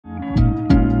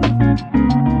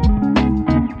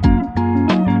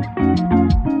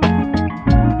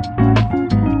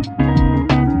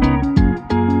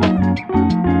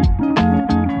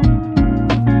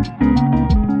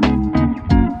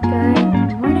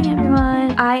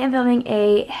am filming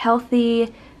a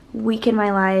healthy week in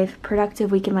my life,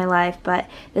 productive week in my life, but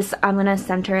I'm gonna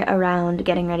center it around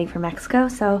getting ready for Mexico.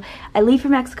 So I leave for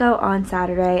Mexico on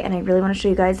Saturday, and I really want to show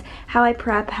you guys how I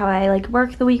prep, how I like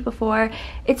work the week before.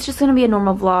 It's just gonna be a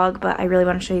normal vlog, but I really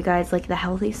want to show you guys like the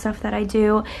healthy stuff that I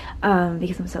do,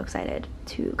 because I'm so excited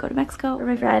to go to Mexico for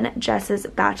my friend Jess's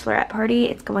bachelorette party.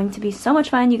 It's going to be so much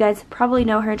fun. You guys probably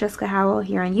know her, Jessica Howell,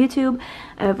 here on YouTube.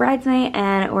 I'm a bridesmaid,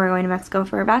 and we're going to Mexico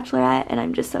for a bachelorette, and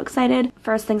I'm just so excited.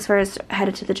 First things first,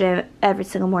 headed to the gym every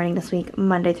single morning this week,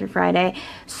 Monday through Friday.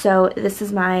 So this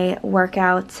is my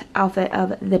workout outfit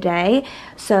of the day.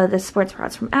 So the sports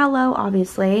bras from Aloe,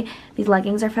 obviously. These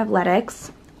leggings are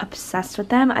Fabletics. Obsessed with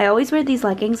them. I always wear these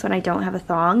leggings when I don't have a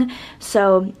thong.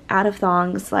 So out of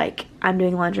thongs, like I'm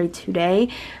doing laundry today,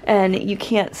 and you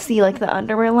can't see like the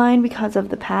underwear line because of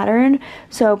the pattern.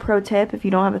 So pro tip, if you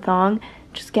don't have a thong,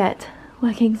 just get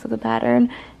leggings with a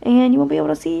pattern and you won't be able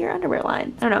to see your underwear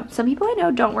line. I don't know, some people I know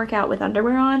don't work out with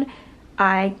underwear on.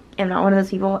 I am not one of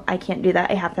those people. I can't do that.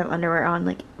 I have to have underwear on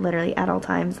like literally at all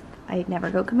times. I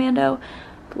never go commando.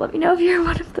 But let me know if you're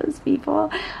one of those people.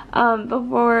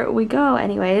 Before we go,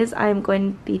 anyways, I'm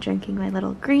going to be drinking my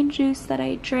little green juice that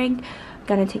I drink. I'm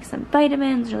gonna take some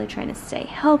vitamins, really trying to stay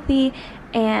healthy,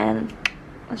 and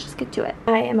let's just get to it.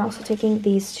 I am also taking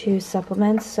these two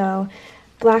supplements, so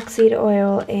black seed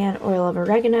oil and oil of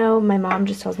oregano. My mom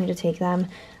just tells me to take them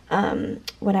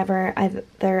whenever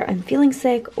I'm feeling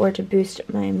sick or to boost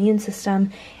my immune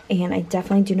system, and I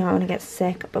definitely do not want to get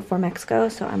sick before Mexico,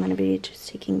 so I'm going to be just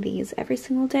taking these every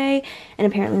single day. And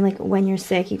apparently, like, when you're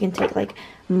sick, you can take like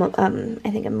I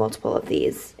think a multiple of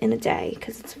these in a day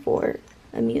because it's for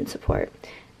immune support,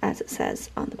 as it says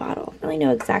on the bottle. I don't really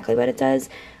know exactly what it does.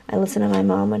 I listen to my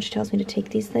mom when she tells me to take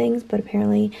these things, but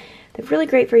apparently they're really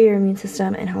great for your immune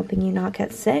system and helping you not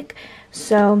get sick.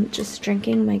 So just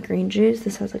drinking my green juice.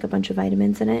 This has like a bunch of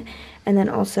vitamins in it. And then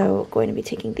also going to be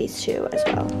taking these two as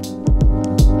well.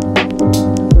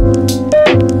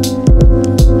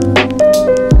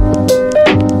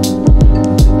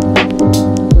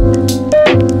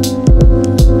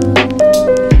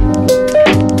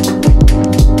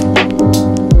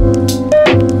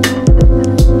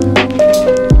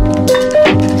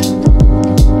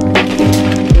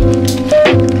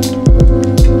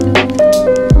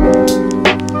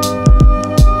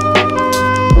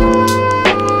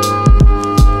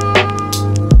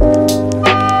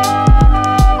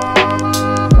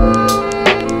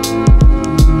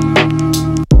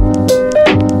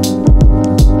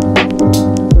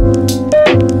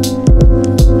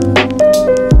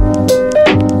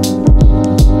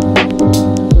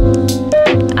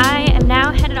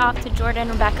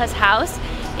 Rebecca's house,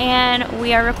 and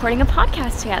we are recording a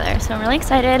podcast together, so I'm really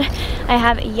excited. I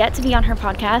have yet to be on her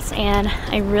podcast, and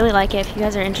I really like it. If you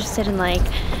guys are interested in like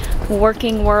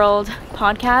working world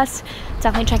podcasts,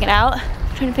 definitely check it out.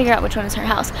 I'm trying to figure out which one is her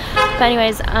house, but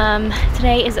anyways,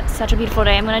 today is such a beautiful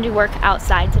day. I'm gonna do work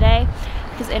outside today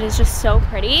because it is just so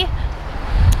pretty.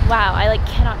 Wow, I like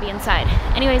cannot be inside.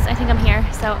 Anyways, I think I'm here,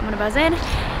 so I'm gonna buzz in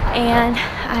and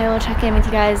I will check in with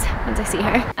you guys once I see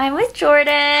her. I'm with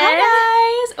Jordan. Hi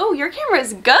guys. Oh, your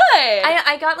camera's good.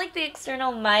 I got like the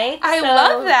external mic. I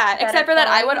love that. Except for that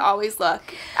I would always look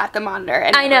at the monitor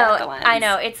and I know, at the lens. I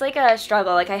know. It's like a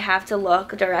struggle. Like I have to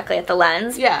look directly at the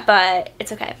lens. Yeah. But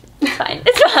it's okay. It's fine.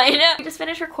 It's fine. We just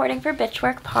finished recording for Bitch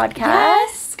Work podcast.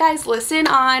 Yes. Guys, listen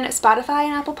on Spotify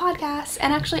and Apple Podcasts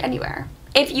and actually anywhere.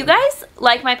 If you guys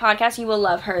like my podcast, you will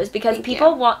love hers because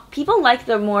people like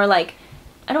the more like,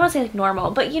 I don't want to say like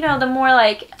normal, but you know, the more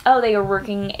like, oh, they are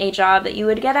working a job that you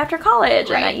would get after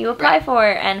college and that you apply for,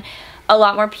 and a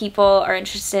lot more people are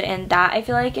interested in that, I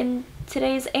feel like, in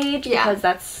today's age, because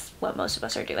that's what most of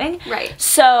us are doing. Right.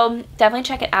 So definitely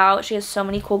check it out. She has so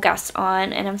many cool guests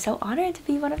on, and I'm so honored to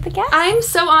be one of the guests. I'm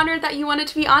so honored that you wanted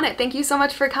to be on it. Thank you so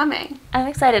much for coming. I'm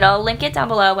excited. I'll link it down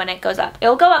below when it goes up.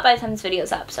 It'll go up by the time this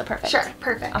video's up, so perfect. Sure,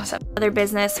 perfect. Awesome. Another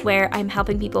business where I'm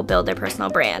helping people build their personal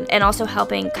brand and also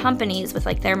helping companies with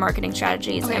like their marketing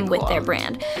strategies and with their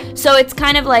brand. So it's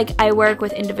kind of like I work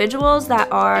with individuals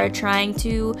that are trying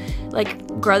to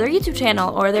like grow their YouTube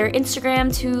channel or their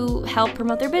Instagram to help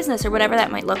promote their business or whatever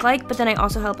that might look like. But then I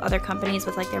also help other companies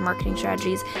with like their marketing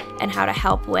strategies and how to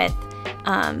help with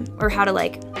or how to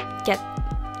like get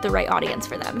the right audience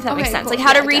for them, if that makes sense. Cool. Like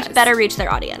how to better reach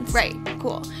their audience. Right,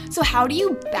 cool. So how do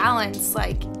you balance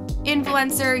like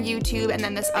influencer, YouTube, and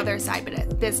then this other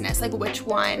side business? Like which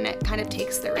one kind of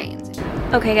takes the reins?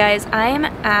 Okay guys, I am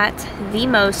at the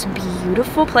most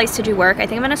beautiful place to do work. I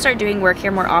think I'm gonna start doing work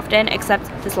here more often, except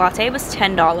this latte was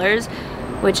 $10,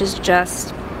 which is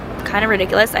just kind of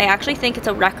ridiculous. I actually think it's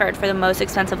a record for the most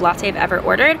expensive latte I've ever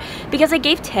ordered because I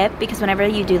gave tip, because whenever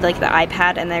you do like the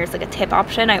iPad and there's like a tip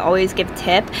option, I always give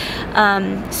tip.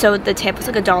 So the tip was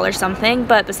like $1 something,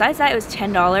 but besides that it was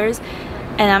 $10,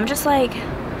 and I'm just like,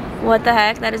 what the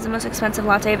heck, that is the most expensive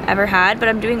latte I've ever had. But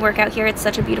I'm doing work out here. It's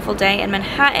such a beautiful day in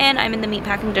Manhattan. I'm in the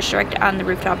meatpacking district on the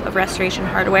rooftop of Restoration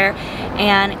Hardware,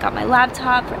 and got my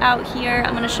laptop out here.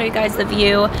 I'm gonna show you guys the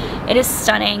view. It is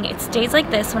stunning. It's days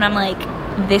like this when I'm like,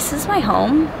 this is my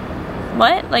home?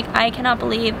 What? Like, I cannot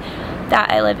believe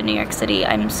that I live in New York City.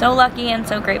 I'm so lucky and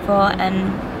so grateful,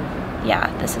 and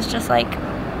yeah, this is just like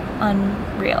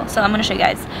unreal. So I'm gonna show you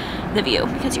guys the view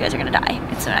because you guys are gonna die.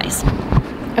 It's so nice.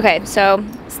 Okay, so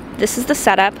this is the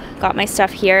setup. Got my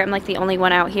stuff here. I'm like the only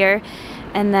one out here.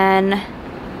 And then,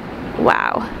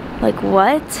 wow, like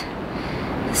what?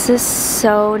 This is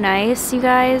so nice, you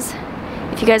guys.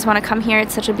 If you guys want to come here,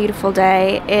 it's such a beautiful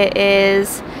day. It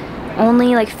is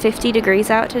only like 50 degrees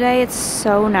out today. It's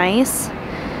so nice.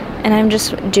 And I'm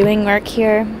just doing work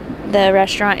here. The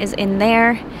restaurant is in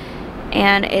there,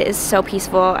 and it is so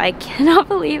peaceful. I cannot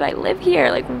believe I live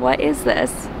here. Like, what is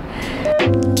this?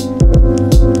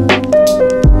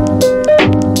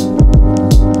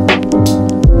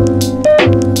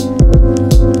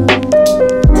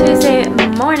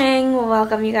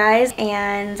 Welcome, you guys,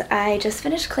 and I just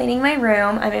finished cleaning my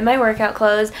room. I'm in my workout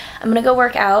clothes. I'm gonna go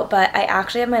work out, but I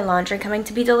actually have my laundry coming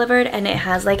to be delivered, and it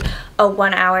has like a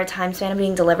 1 hour time span of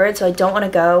being delivered, so I don't want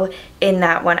to go in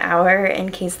that 1 hour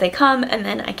in case they come and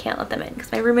then I can't let them in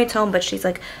because my roommate's home, but she's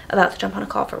like about to jump on a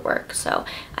call for work, so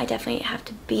I definitely have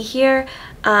to be here.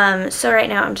 So right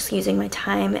now I'm just using my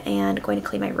time and going to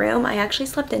clean my room. I actually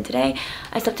slept in today.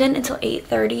 I slept in until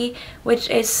 8:30, which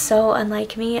is so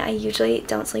unlike me. I usually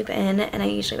don't sleep in, and I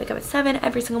usually wake up at 7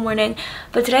 every single morning,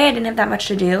 but today I didn't have that much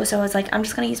to do, so I was like, I'm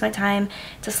just gonna use my time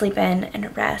to sleep in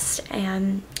and rest,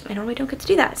 and I normally don't get to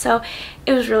do that, so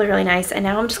it was really, really nice. And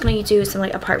now I'm just gonna do some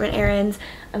like apartment errands.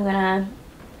 I'm gonna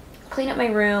clean up my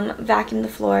room, vacuum the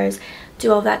floors,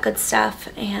 do all that good stuff,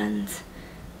 and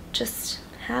just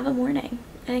have a morning.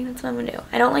 I think that's what I'm gonna do.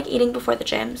 I don't like eating before the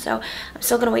gym, so I'm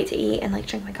still gonna wait to eat and like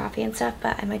drink my coffee and stuff,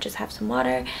 but I might just have some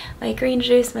water, my green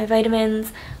juice, my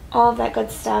vitamins, all of that good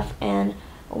stuff, and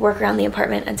work around the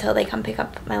apartment until they come pick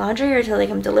up my laundry or until they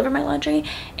come deliver my laundry.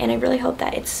 And I really hope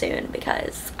that it's soon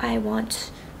because I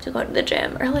want to go to the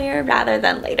gym earlier rather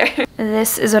than later.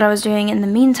 This is what I was doing in the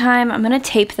meantime. I'm gonna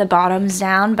tape the bottoms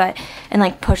down and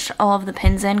like push all of the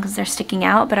pins in because they're sticking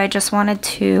out, but I just wanted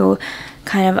to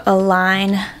kind of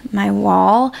align my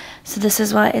wall. So this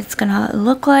is what it's gonna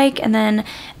look like, and then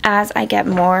as I get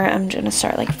more, I'm gonna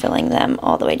start like filling them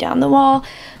all the way down the wall.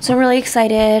 So I'm really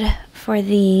excited for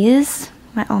these.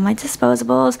 All my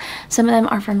disposables. Some of them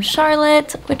are from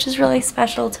Charlotte, which is really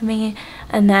special to me,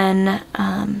 and then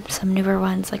some newer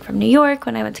ones like from New York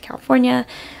when I went to California.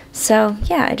 So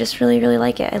yeah, I just really, really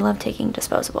like it. I love taking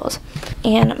disposables.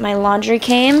 And my laundry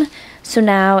came, so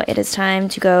now it is time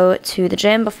to go to the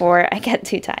gym before I get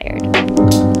too tired.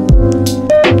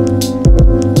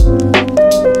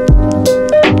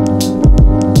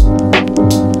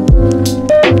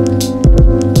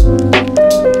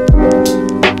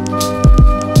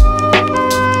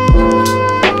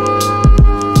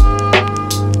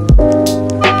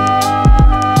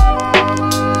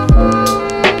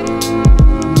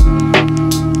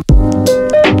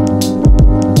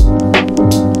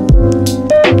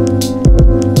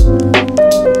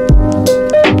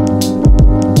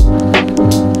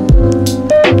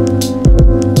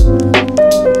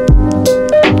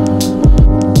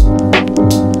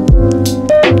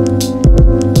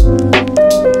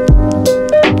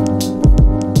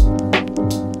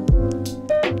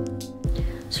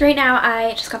 Right now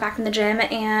I just got back from the gym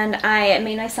and I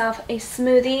made myself a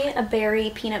smoothie, a berry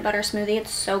peanut butter smoothie.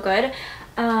 It's so good.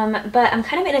 But I'm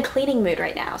kind of in a cleaning mood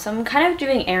right now, so I'm kind of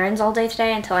doing errands all day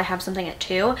today until I have something at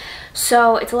 2.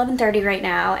 So it's 11:30 right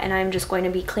now, and I'm just going to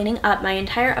be cleaning up my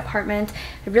entire apartment.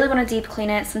 I really want to deep clean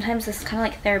it. Sometimes this is kind of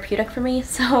like therapeutic for me,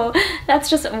 so that's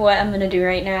just what I'm gonna do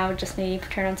right now. Just maybe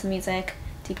turn on some music,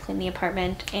 deep clean the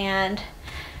apartment, and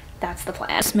that's the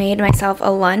plan. Just made myself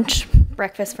a lunch,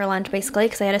 breakfast for lunch basically,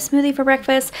 because I had a smoothie for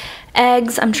breakfast,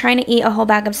 eggs. I'm trying to eat a whole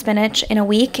bag of spinach in a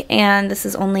week, and this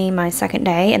is only my second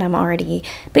day and I'm already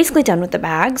basically done with the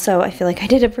bag, so I feel like I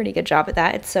did a pretty good job at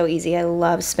that. It's so easy. I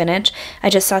love spinach.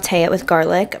 I just saute it with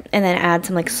garlic and then add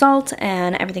some like salt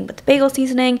and everything but the bagel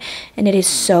seasoning, and it is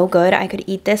so good. I could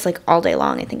eat this like all day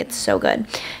long. I think it's so good.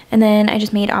 And then I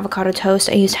just made avocado toast.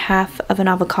 I used half of an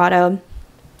avocado,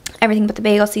 everything but the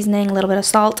bagel seasoning, a little bit of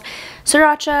salt,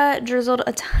 sriracha, drizzled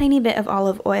a tiny bit of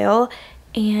olive oil,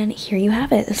 and here you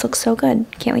have it. This looks so good.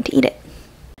 Can't wait to eat it.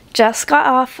 just got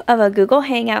off of a Google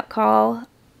Hangout call.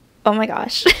 Oh my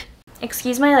gosh.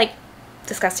 Excuse my like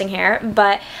disgusting hair,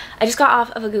 but I just got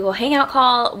off of a Google Hangout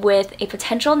call with a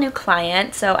potential new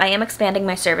client. So I am expanding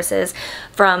my services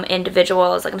from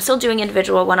individuals, like I'm still doing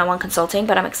individual one-on-one consulting,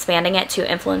 but I'm expanding it to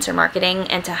influencer marketing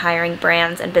and to hiring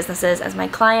brands and businesses as my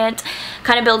client,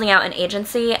 kind of building out an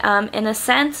agency in a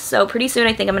sense. So pretty soon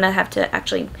I think I'm gonna have to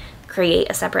actually create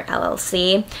a separate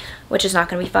LLC, which is not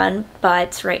going to be fun,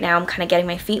 but right now I'm kind of getting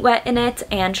my feet wet in it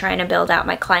and trying to build out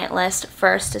my client list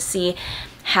first to see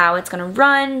how it's going to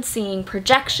run, seeing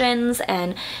projections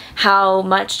and how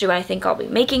much do I think I'll be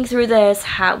making through this,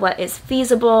 what is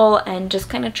feasible, and just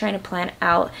kind of trying to plan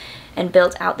out and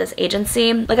build out this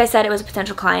agency. Like I said, it was a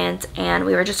potential client and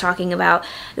we were just talking about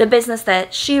the business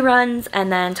that she runs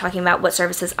and then talking about what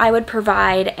services I would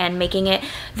provide and making it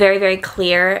very, very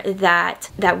clear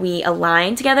that we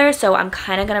align together. So I'm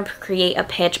kind of going to create a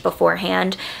pitch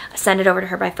beforehand, send it over to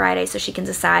her by Friday so she can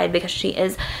decide, because she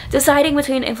is deciding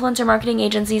between influencer marketing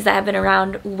agencies that have been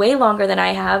around way longer than I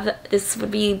have. This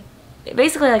would be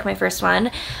basically like my first one,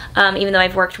 even though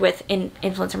I've worked with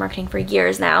influencer marketing for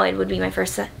years now. It would be my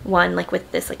first one like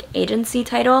with this like agency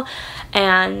title,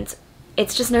 and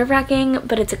it's just nerve-wracking,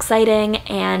 but it's exciting,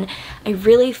 and I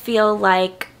really feel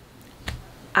like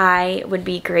I would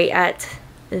be great at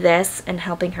this and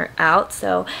helping her out,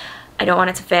 so I don't want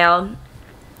it to fail.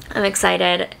 I'm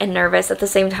excited and nervous at the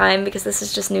same time because this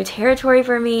is just new territory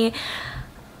for me,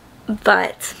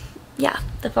 but yeah,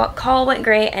 the call went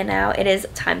great and now it is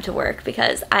time to work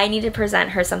because I need to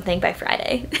present her something by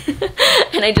Friday.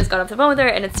 And I just got off the phone with her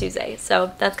and it's Tuesday,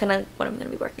 so that's kind of what I'm going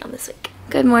to be working on this week.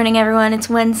 Good morning everyone, it's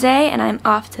Wednesday and I'm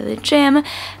off to the gym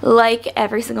like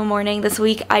every single morning. This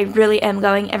week I really am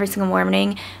going every single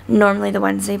morning. Normally the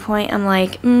Wednesday point I'm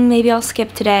like, maybe I'll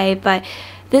skip today, but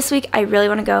this week I really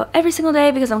want to go every single day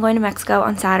because I'm going to Mexico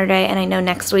on Saturday and I know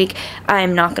next week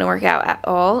I'm not going to work out at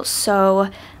all,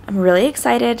 so I'm really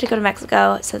excited to go to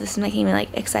Mexico, so this is making me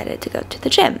like excited to go to the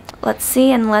gym. Let's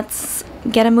see and let's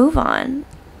get a move on.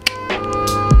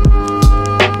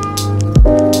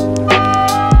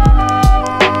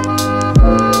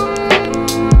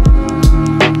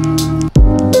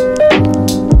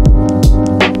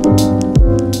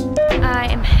 I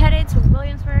am headed to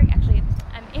Williamsburg. Actually,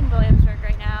 I'm in Williamsburg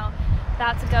right now,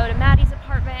 about to go to Maddie's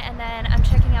apartment, and then I'm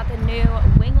checking out the new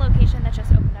wing location that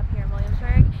just opened up here in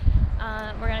Williamsburg.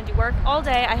 We're gonna do work all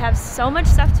day. I have so much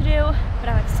stuff to do, but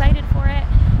I'm excited for it.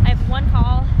 I have one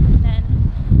call and then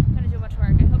I'm gonna do a bunch of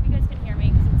work. I hope you guys can hear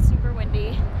me because it's super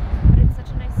windy, but it's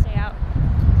such a nice day out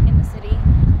in the city,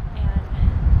 and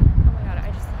oh my god,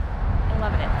 I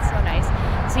love it. It's so nice.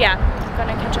 So yeah, I'm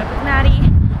gonna catch up with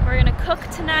Maddie. We're gonna cook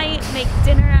tonight, make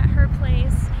dinner at her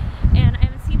place, and I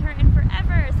haven't seen her in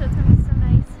forever, so it's gonna be so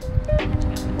nice catching up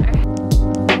with her.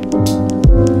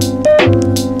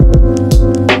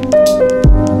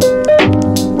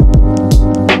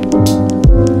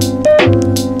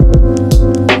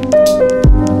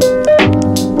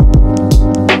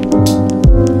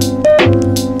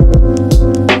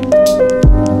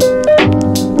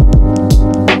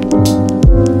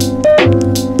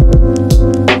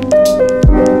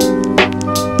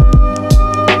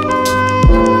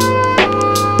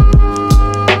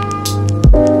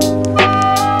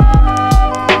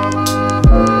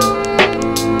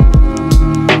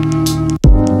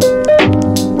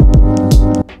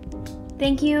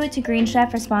 Thank you to Green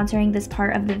Chef for sponsoring this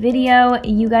part of the video.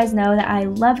 You guys know that I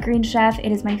love Green Chef.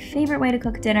 It is my favorite way to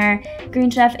cook dinner. Green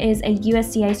Chef is a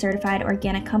USDA certified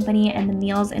organic company, and the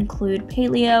meals include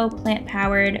paleo,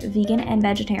 plant-powered, vegan, and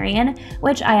vegetarian,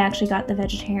 which I actually got the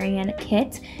vegetarian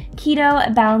kit,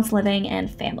 keto, balanced living,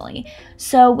 and family.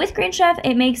 So with Green Chef,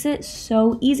 it makes it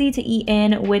so easy to eat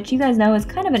in, which you guys know is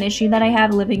kind of an issue that I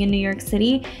have living in New York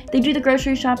City. They do the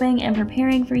grocery shopping and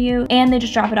preparing for you, and they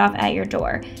just drop it off at your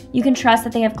door. You can trust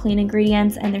that they have clean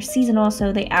ingredients and they're seasonal,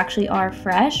 so they actually are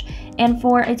fresh. And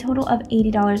for a total of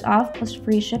 $80 off plus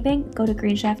free shipping, go to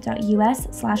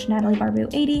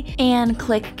greenchef.us/NatalieBarbu80 and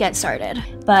click get started.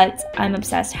 But I'm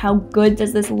obsessed. How good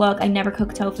does this look? I never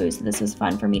cooked tofu, so this was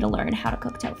fun for me to learn how to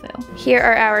cook tofu. Here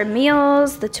are our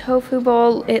meals. The tofu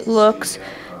bowl, it looks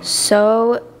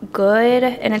so good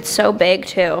and it's so big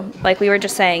too. Like we were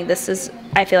just saying, this is,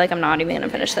 I feel like I'm not even gonna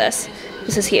finish this.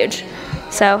 This is huge.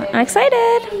 So I'm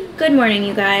excited. Good morning,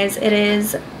 you guys. It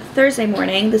is Thursday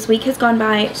morning. This week has gone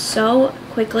by so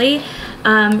quickly.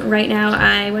 Right now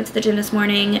I went to the gym this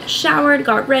morning, showered,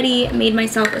 got ready, made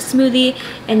myself a smoothie,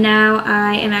 and now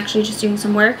I am actually just doing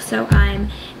some work. So I'm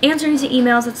answering to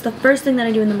emails. That's the first thing that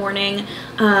I do in the morning.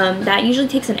 That usually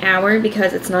takes an hour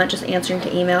because it's not just answering to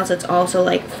emails, it's also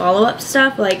like follow-up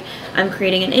stuff. Like I'm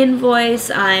creating an invoice,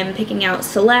 I'm picking out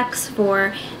selects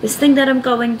for this thing that I'm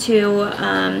going to,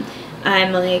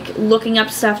 I'm like looking up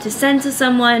stuff to send to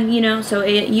someone, you know, so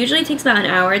it usually takes about an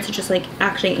hour to just like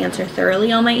actually answer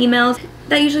thoroughly all my emails.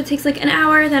 That usually takes like an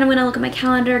hour, then I'm gonna look at my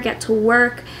calendar, get to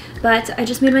work. But I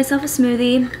just made myself a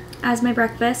smoothie as my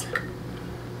breakfast.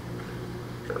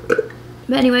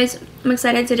 But anyways, I'm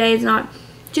excited. Today is not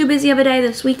too busy of a day.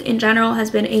 This week in general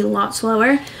has been a lot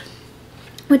slower,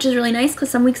 which is really nice because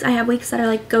some weeks I have weeks that are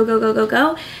like go, go, go, go,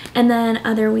 go. And then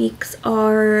other weeks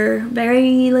are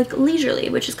very like leisurely,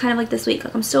 which is kind of like this week.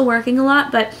 Like I'm still working a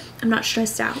lot, but I'm not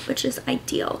stressed out, which is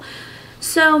ideal.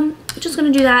 So I'm just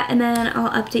gonna do that and then I'll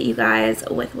update you guys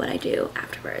with what I do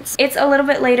afterwards. It's a little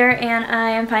bit later and I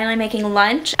am finally making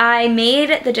lunch. I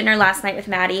made the dinner last night with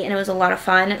Maddie and it was a lot of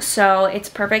fun. So it's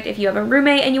perfect if you have a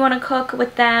roommate and you wanna cook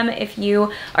with them, if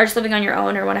you are just living on your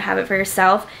own or wanna have it for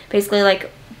yourself. Basically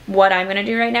like what I'm gonna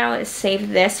do right now is save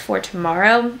this for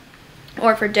tomorrow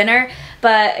or for dinner.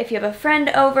 But if you have a friend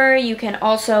over, you can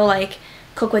also like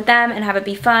cook with them and have it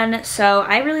be fun. So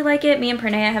I really like it. Me and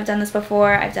Pranaya have done this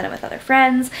before. I've done it with other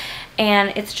friends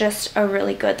and it's just a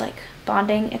really good like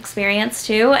bonding experience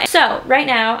too. So right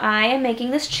now I am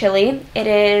making this chili. It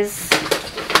is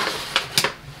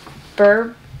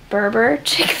Berber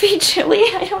chickpea chili.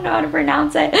 I don't know how to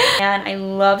pronounce it. And I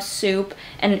love soup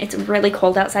and it's really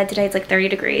cold outside today. It's like 30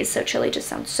 degrees, so chili just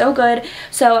sounds so good.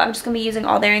 So I'm just gonna be using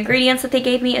all their ingredients that they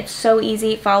gave me. It's so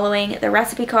easy following the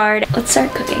recipe card. Let's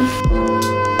start cooking.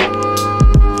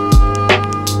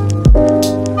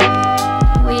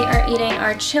 Eating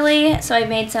our chili, so I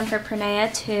made some for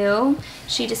Pranaya too.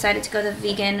 She decided to go the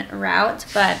vegan route,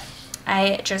 but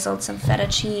I drizzled some feta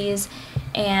cheese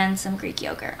and some Greek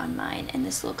yogurt on mine, and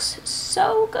this looks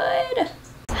so good.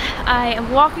 I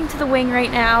am walking to the wing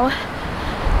right now.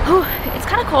 Whew, it's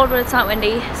kind of cold, but it's not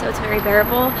windy, so it's very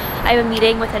bearable. I have a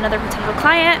meeting with another potential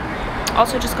client.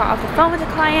 Also just got off the phone with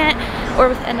a client, or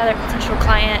with another potential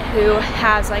client who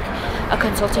has like a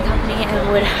consulting company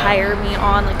and would hire me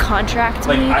on like contract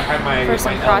me for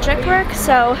some project work.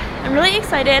 So I'm really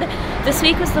excited. This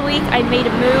week was the week I made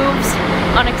moves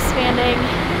on expanding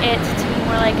it to be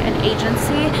more like an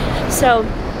agency. So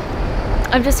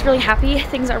I'm just really happy.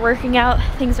 Things are working out,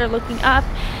 things are looking up,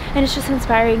 and it's just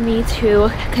inspiring me to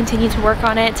continue to work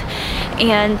on it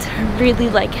and really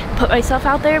like put myself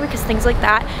out there, because things like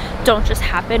that don't just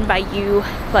happen by you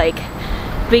like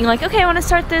being like, okay, I want to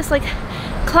start this, like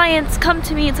clients come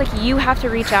to me. It's like you have to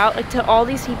reach out like to all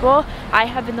these people. I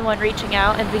have been the one reaching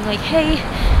out and being like, hey,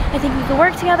 I think we could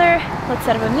work together, let's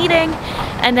set up a meeting.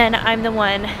 And then I'm the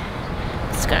one,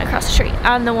 just going across the street,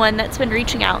 I'm the one that's been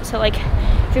reaching out. So like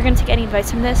if you're gonna take any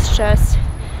advice from this, just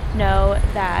know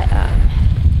that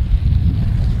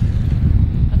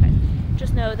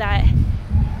just know that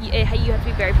you have to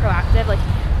be very proactive. Like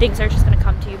things are just gonna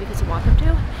come to you because you want them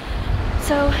to.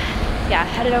 So yeah,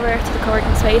 headed over to the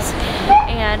co-working space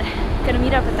and gonna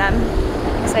meet up with them.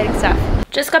 Exciting stuff.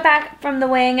 Just got back from the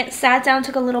wing, sat down,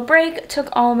 took a little break, took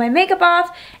all my makeup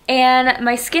off, and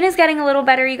my skin is getting a little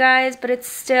better, you guys, but it's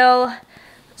still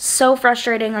so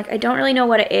frustrating. Like I don't really know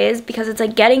what it is, because it's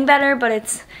like getting better, but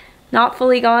it's not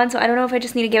fully gone. So I don't know if I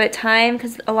just need to give it time,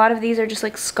 because a lot of these are just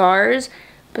like scars,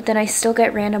 but then I still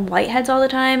get random whiteheads all the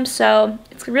time. So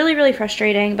it's really, really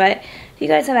frustrating. But if you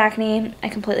guys have acne, I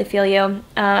completely feel you.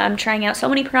 I'm trying out so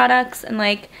many products and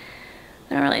like,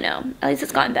 I don't really know. At least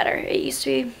it's gotten better. It used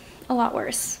to be a lot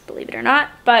worse, believe it or not.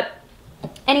 But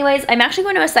anyways, I'm actually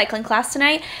going to a cycling class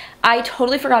tonight. I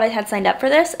totally forgot I had signed up for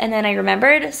this, and then I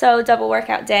remembered, so double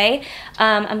workout day.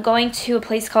 I'm going to a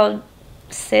place called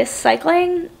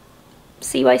CYC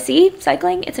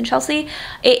Cycling. It's in Chelsea.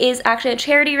 It is actually a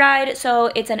charity ride, so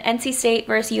it's an NC State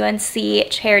versus UNC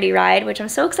charity ride, which I'm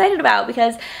so excited about,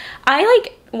 because I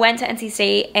like went to NC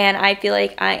State and I feel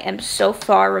like I am so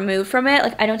far removed from it.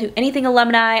 Like I don't do anything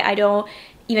alumni. I don't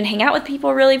even hang out with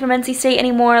people really from NC State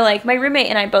anymore. Like my roommate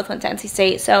and I both went to NC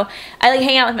State, so I like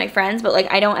hang out with my friends, but like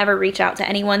I don't ever reach out to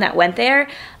anyone that went there.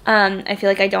 I feel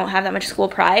like I don't have that much school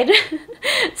pride.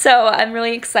 So I'm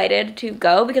really excited to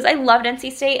go, because I loved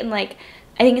NC State and like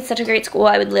I think it's such a great school.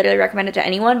 I would literally recommend it to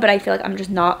anyone, but I feel like I'm just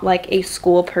not like a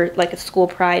school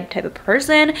pride type of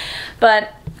person.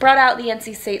 But brought out the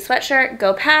NC State sweatshirt,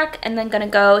 go pack, and then gonna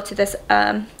go to this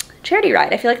charity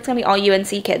ride. I feel like it's gonna be all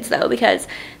UNC kids though, because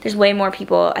there's way more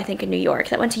people I think in New York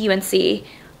that went to UNC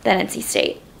than NC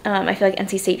State. I feel like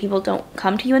NC State people don't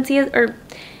come to UNC, or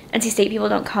NC State people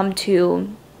don't come to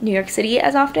New York City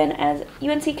as often as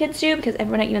UNC kids do, because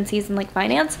everyone at UNC is in like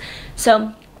finance.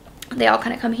 So they all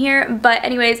kind of come here. But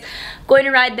anyways, going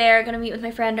to ride there, gonna meet with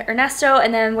my friend Ernesto,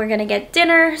 and then we're gonna get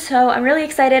dinner. So I'm really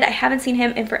excited. I haven't seen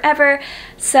him in forever,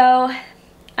 so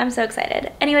I'm so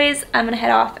excited. Anyways, I'm gonna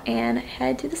head off and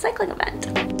head to the cycling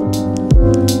event.